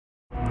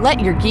Let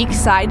your geek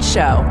side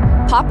show.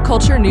 Pop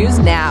culture news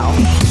now.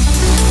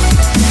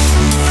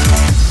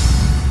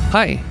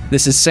 Hi,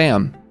 this is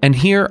Sam, and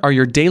here are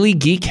your daily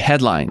geek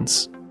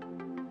headlines.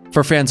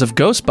 For fans of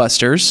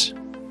Ghostbusters,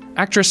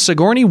 actress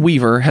Sigourney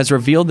Weaver has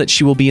revealed that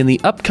she will be in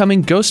the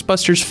upcoming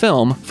Ghostbusters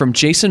film from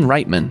Jason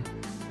Reitman.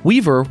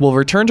 Weaver will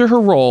return to her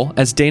role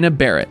as Dana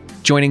Barrett,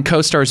 joining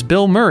co-stars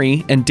Bill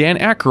Murray and Dan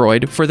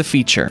Aykroyd for the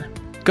feature.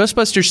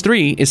 Ghostbusters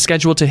 3 is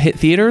scheduled to hit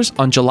theaters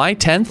on July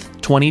 10th,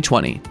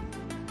 2020.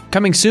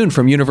 Coming soon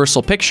from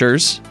Universal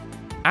Pictures,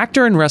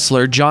 actor and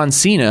wrestler John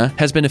Cena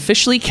has been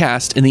officially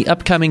cast in the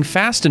upcoming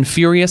Fast and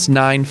Furious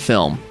 9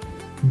 film.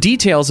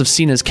 Details of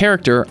Cena's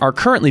character are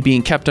currently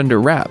being kept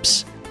under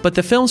wraps, but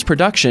the film's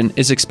production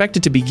is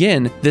expected to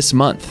begin this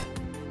month.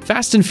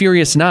 Fast and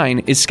Furious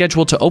 9 is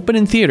scheduled to open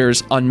in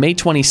theaters on May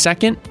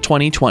 22nd,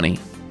 2020.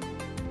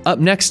 Up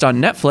next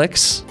on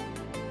Netflix,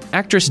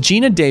 actress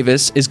Geena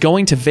Davis is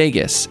going to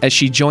Vegas as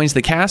she joins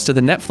the cast of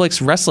the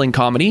Netflix wrestling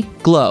comedy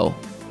Glow.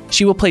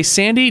 She will play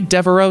Sandy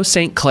Devereaux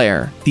St.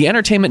 Clair, the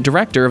entertainment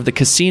director of the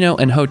casino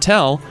and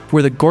hotel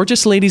where the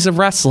gorgeous ladies of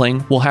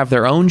wrestling will have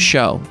their own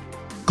show.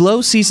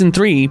 Glow Season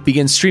 3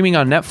 begins streaming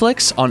on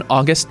Netflix on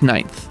August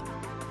 9th.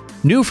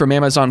 New from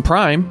Amazon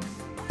Prime,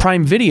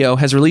 Prime Video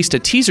has released a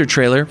teaser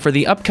trailer for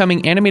the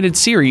upcoming animated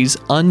series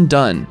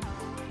Undone.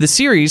 The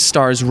series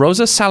stars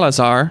Rosa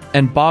Salazar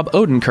and Bob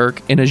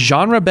Odenkirk in a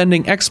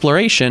genre-bending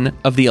exploration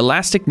of the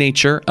elastic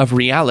nature of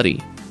reality.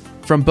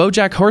 From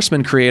BoJack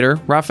Horseman creator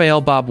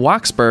Raphael Bob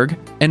Waksberg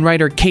and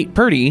writer Kate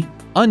Purdy,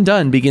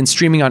 Undone begins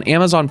streaming on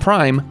Amazon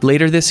Prime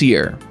later this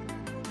year.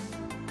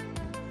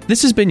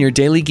 This has been your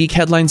Daily Geek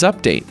Headlines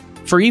Update.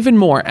 For even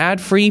more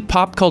ad-free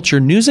pop culture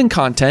news and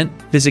content,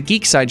 visit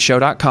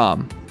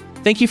geeksideshow.com.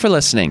 Thank you for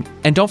listening,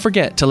 and don't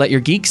forget to let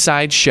your geek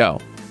side show.